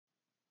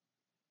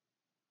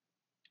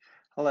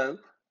Hello,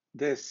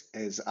 this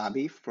is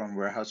Abhi from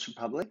Warehouse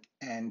Republic,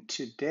 and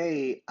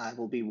today I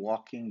will be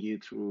walking you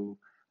through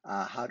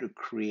how to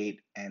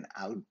create an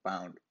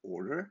outbound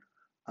order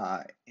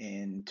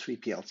in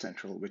 3PL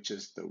Central, which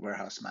is the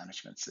warehouse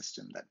management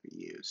system that we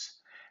use.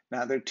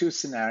 Now, there are two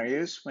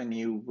scenarios when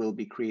you will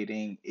be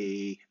creating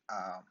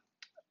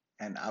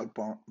an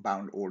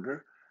outbound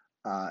order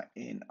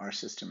in our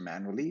system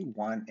manually.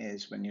 One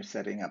is when you're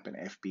setting up an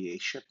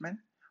FBA shipment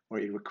or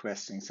you're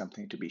requesting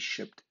something to be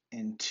shipped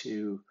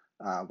into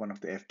one of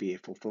the FBA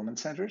fulfillment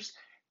centers.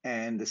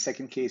 And the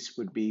second case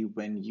would be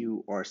when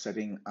you are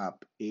setting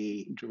up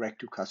a direct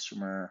to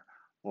customer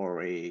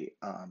or a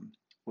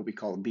what we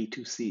call a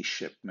B2C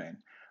shipment.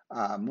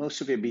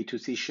 Most of your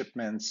B2C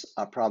shipments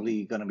are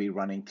probably going to be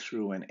running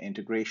through an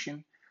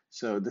integration.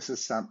 So this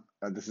is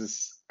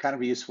kind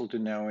of useful to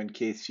know in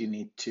case you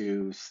need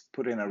to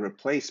put in a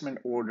replacement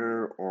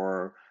order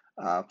or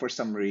for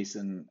some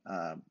reason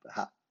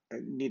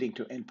needing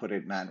to input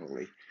it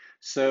manually.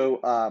 So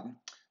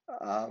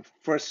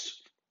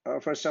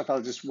first off,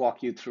 I'll just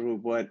walk you through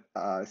what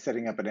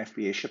setting up an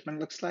FBA shipment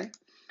looks like.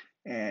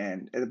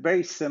 And it's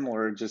very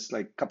similar, just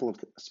like a couple of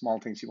small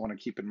things you want to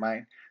keep in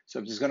mind. So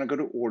I'm just going to go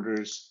to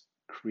orders,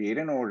 create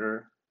an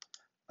order,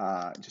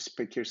 just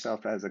pick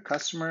yourself as a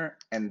customer,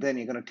 and then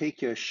you're going to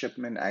take your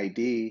shipment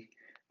ID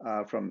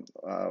from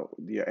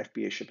your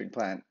FBA shipping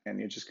plan, and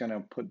you're just going to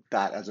put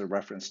that as a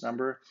reference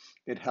number.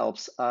 It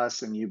helps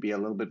us and you be a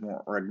little bit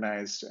more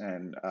organized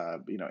and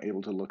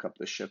able to look up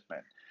the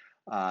shipment.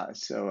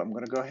 So I'm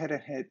going to go ahead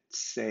and hit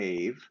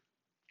save,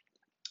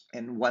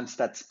 and once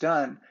that's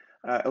done,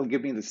 it'll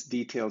give me this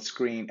detailed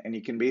screen, and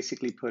you can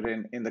basically put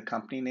in the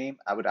company name.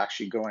 I would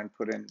actually go and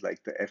put in like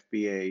the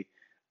FBA,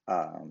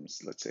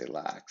 so let's say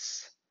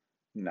Lax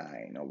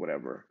 9 or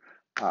whatever,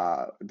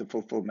 the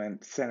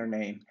fulfillment center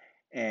name,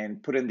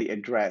 and put in the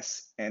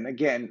address. And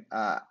again,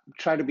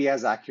 try to be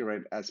as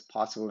accurate as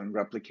possible and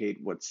replicate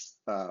what's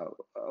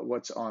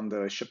on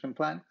the shipment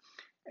plan.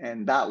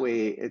 And that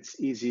way it's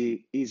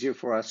easier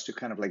for us to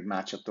kind of like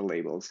match up the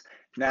labels.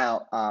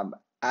 Now,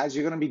 as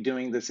you're going to be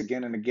doing this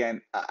again and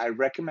again, I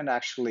recommend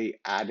actually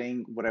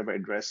adding whatever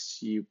address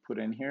you put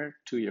in here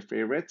to your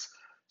favorites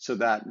so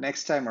that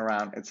next time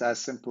around, it's as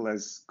simple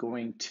as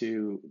going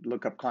to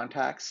look up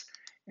contacts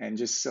and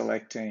just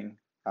selecting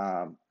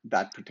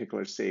that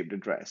particular saved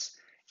address.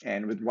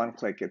 And with one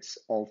click, it's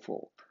all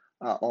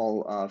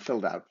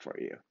filled out for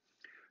you.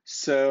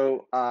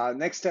 So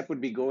next step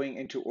would be going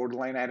into order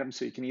line items.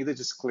 So you can either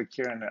just click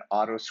here and it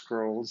auto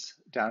scrolls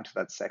down to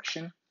that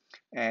section.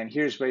 And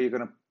here's where you're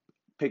going to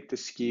pick the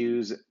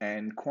SKUs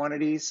and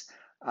quantities.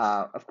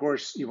 Of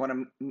course, you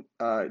want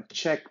to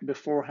check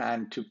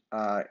beforehand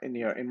in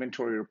your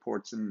inventory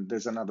reports, and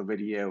there's another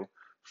video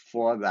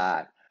for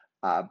that.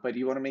 But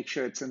you want to make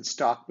sure it's in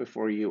stock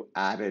before you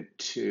add it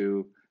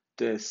to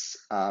this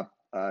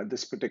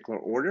this particular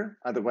order.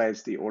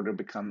 Otherwise, the order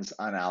becomes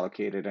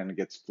unallocated and it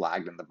gets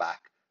flagged in the back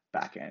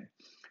end.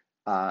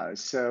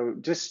 So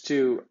just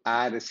to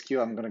add a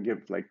SKU, I'm going to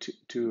give like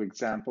two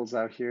examples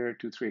out here,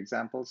 three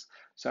examples.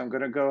 So I'm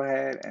going to go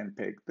ahead and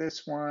pick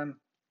this one.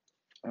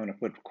 I'm going to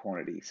put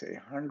quantity, say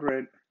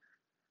 100,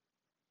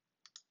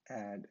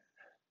 add,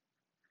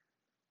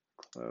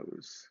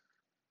 close.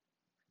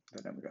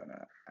 Then I'm going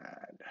to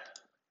add.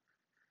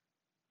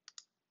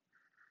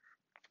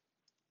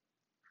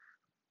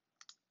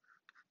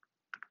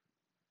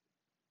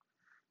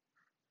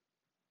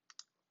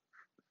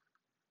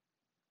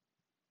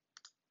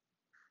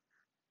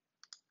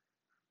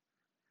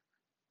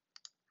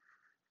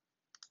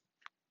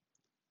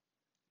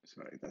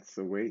 Sorry, that's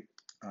the weight.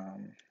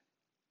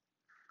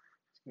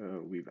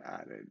 So we've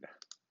added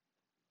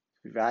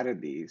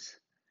these.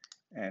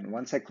 And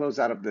once I close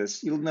out of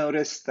this, you'll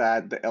notice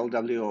that the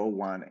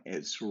LWO1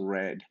 is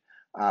red,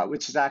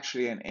 which is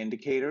actually an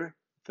indicator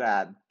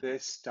that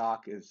this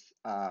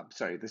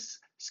this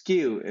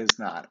SKU is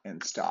not in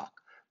stock.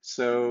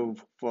 So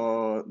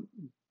for,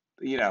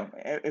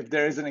 if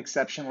there is an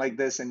exception like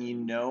this and you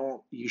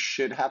know you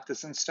should have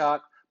this in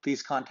stock,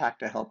 please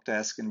contact a help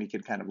desk and we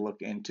can kind of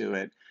look into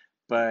it.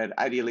 But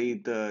ideally,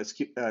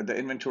 the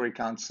inventory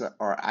counts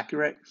are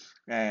accurate,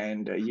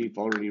 and you've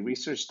already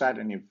researched that,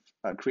 and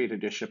you've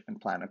created your shipment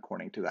plan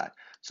according to that.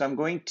 So I'm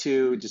going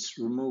to just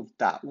remove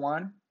that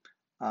one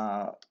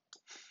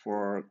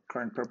for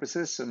current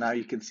purposes. So now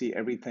you can see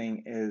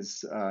everything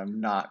is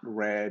not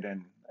red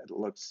and it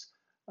looks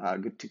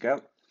good to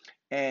go.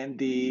 And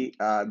the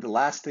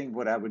last thing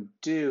what I would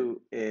do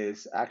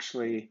is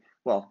actually,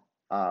 well,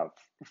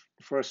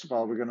 first of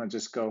all, we're going to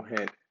just go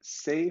hit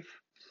save.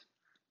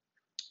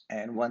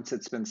 And once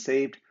it's been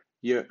saved,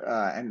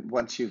 and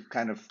once you've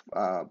kind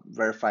of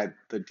verified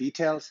the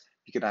details,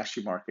 you can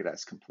actually mark it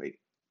as complete.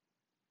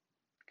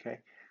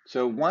 Okay,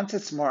 so once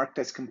it's marked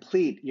as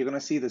complete, you're going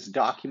to see this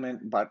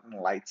document button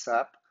lights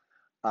up.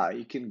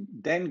 You can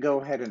then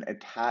go ahead and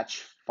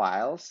attach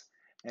files,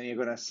 and you're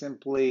going to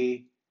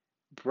simply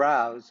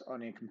browse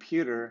on your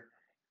computer,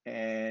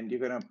 and you're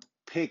going to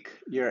pick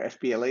your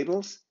FBA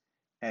labels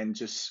and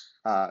just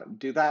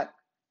do that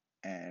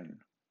and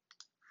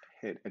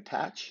hit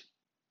attach.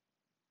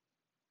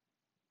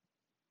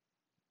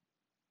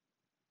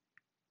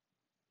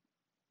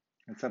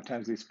 And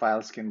sometimes these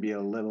files can be a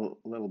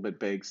little bit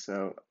big,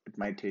 so it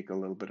might take a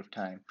little bit of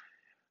time.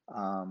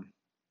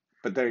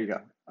 But there you go.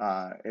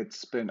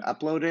 It's been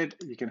uploaded.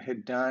 You can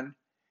hit done.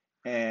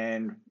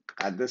 And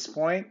at this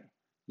point,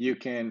 you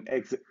can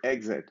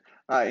exit.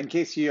 In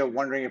case you're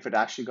wondering if it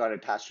actually got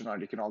attached or not,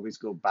 you can always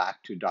go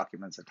back to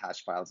documents,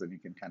 attached files, and you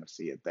can kind of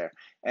see it there.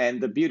 And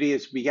the beauty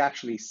is we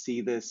actually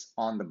see this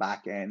on the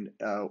back end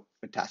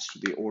attached to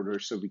the order,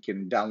 so we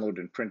can download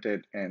and print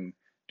it and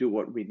do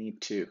what we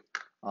need to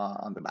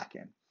on the back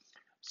end.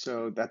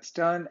 So that's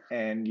done,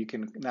 and you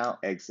can now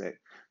exit.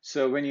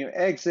 So when you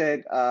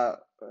exit,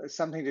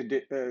 something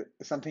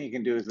you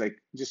can do is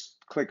like just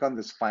click on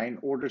this Find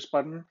Orders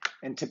button,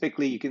 and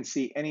typically you can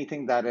see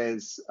anything that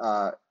is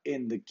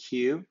in the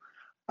queue.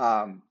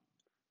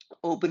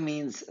 Open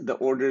means the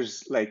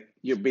orders, like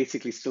you're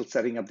basically still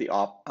setting up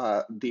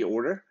the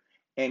order,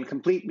 and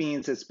complete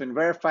means it's been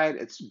verified,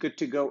 it's good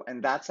to go,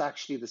 and that's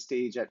actually the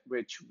stage at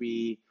which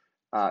we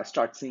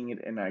start seeing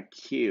it in our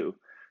queue.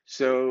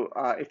 So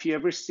if you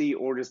ever see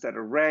orders that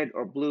are red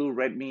or blue,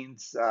 red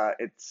means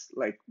it's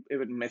like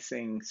even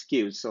missing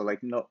SKUs, so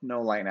like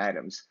no line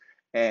items.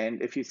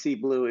 And if you see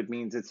blue, it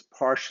means it's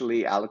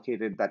partially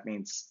allocated. That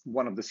means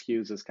one of the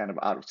SKUs is kind of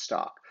out of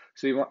stock.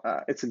 So you want,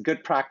 it's a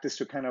good practice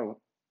to kind of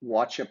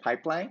watch your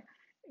pipeline,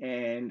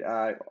 and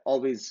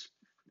always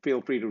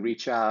feel free to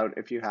reach out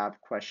if you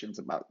have questions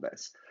about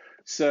this.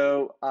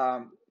 So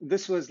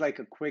this was like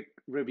a quick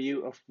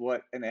review of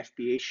what an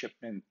FBA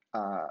shipment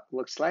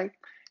looks like.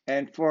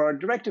 And for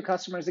direct to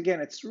customers, again,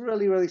 it's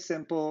really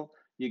simple.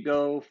 You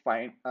go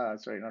find,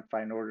 sorry, not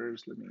find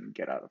orders. Let me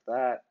get out of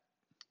that.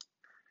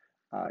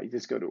 You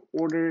just go to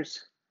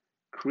orders,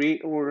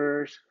 create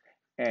orders,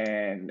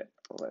 and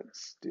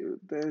let's do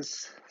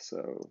this.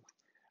 So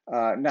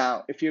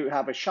now, if you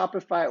have a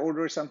Shopify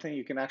order or something,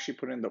 you can actually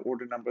put in the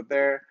order number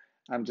there.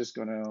 I'm just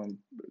going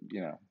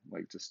to,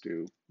 like just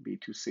do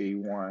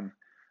B2C1.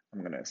 I'm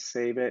going to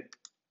save it.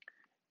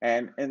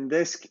 And in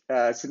this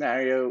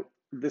scenario,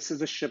 this is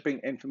the shipping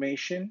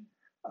information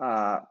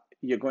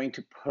you're going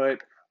to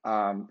put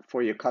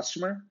for your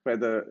customer where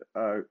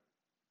the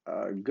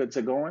goods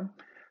are going.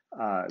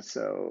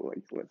 So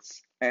like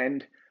let's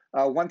end.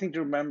 One thing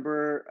to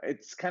remember,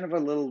 it's kind of a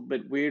little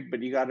bit weird,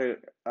 but you got to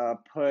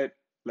put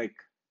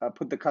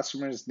the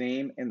customer's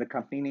name in the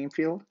company name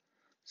field.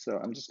 So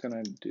I'm just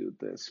gonna do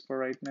this for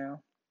right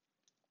now.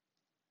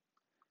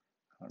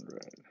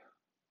 100.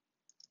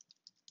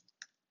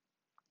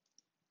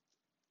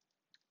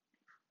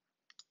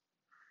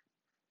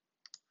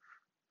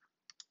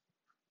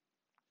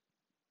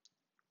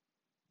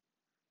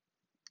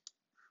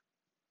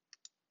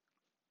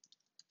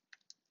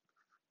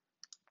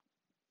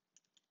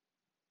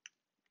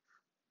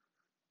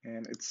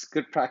 And it's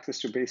good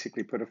practice to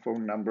basically put a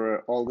phone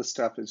number. All the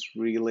stuff is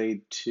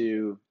relayed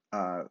to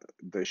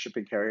the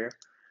shipping carrier.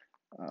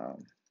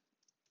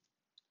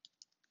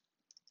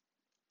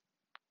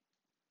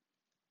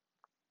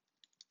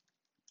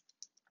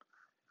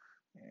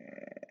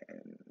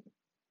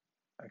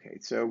 Okay,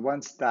 so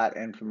once that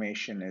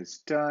information is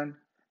done,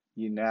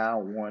 you now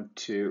want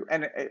to,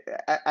 and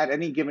at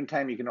any given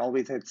time, you can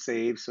always hit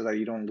save so that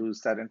you don't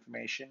lose that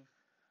information.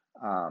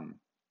 And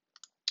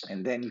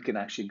then you can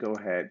actually go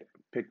ahead,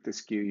 pick the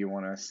SKU you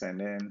want to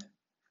send in.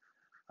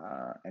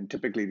 And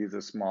typically these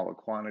are smaller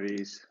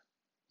quantities.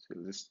 So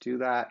just do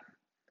that.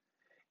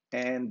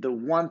 And the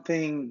one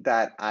thing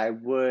that I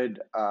would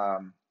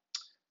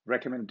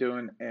recommend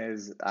doing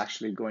is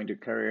actually going to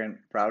carrier and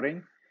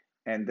routing,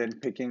 and then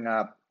picking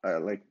up,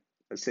 like,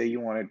 say you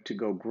wanted to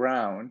go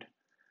ground.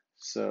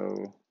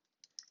 So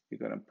you're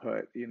going to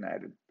put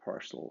United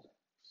Parcel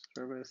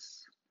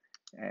Service,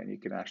 and you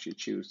can actually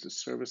choose the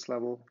service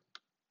level.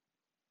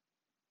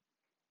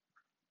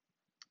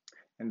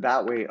 And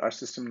that way our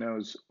system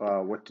knows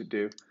what to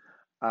do.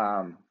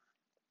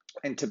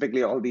 And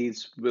typically all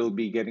these will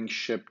be getting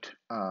shipped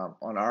on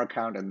our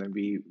account, and then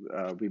we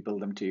bill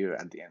them to you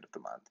at the end of the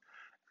month.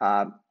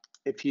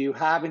 If you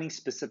have any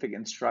specific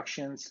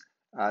instructions,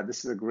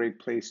 this is a great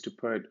place to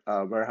put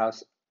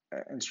warehouse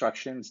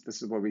instructions.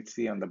 This is what we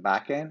see on the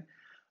back end.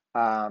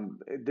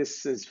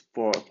 This is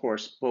for, of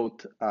course,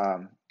 both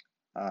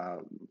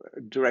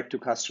direct to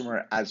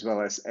customer as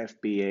well as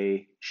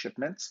FBA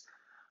shipments.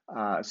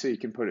 So you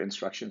can put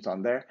instructions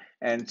on there.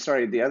 And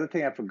sorry, the other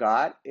thing I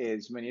forgot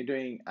is when you're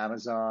doing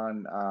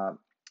Amazon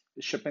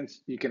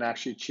shipments, you can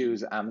actually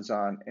choose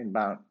Amazon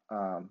inbound,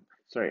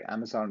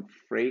 Amazon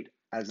freight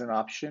as an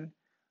option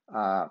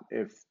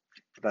if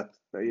that's,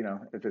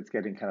 if it's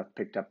getting kind of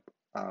picked up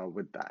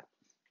with that.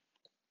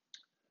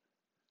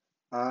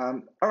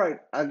 All right,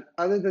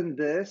 other than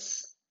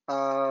this,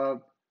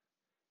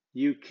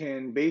 you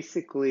can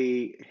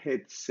basically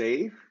hit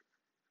save,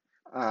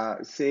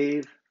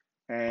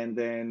 and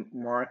then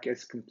mark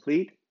as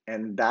complete,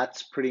 and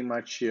that's pretty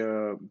much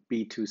your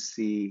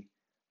B2C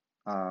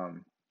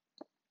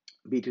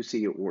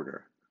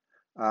order.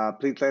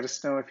 Please let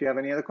us know if you have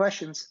any other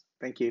questions.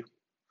 Thank you.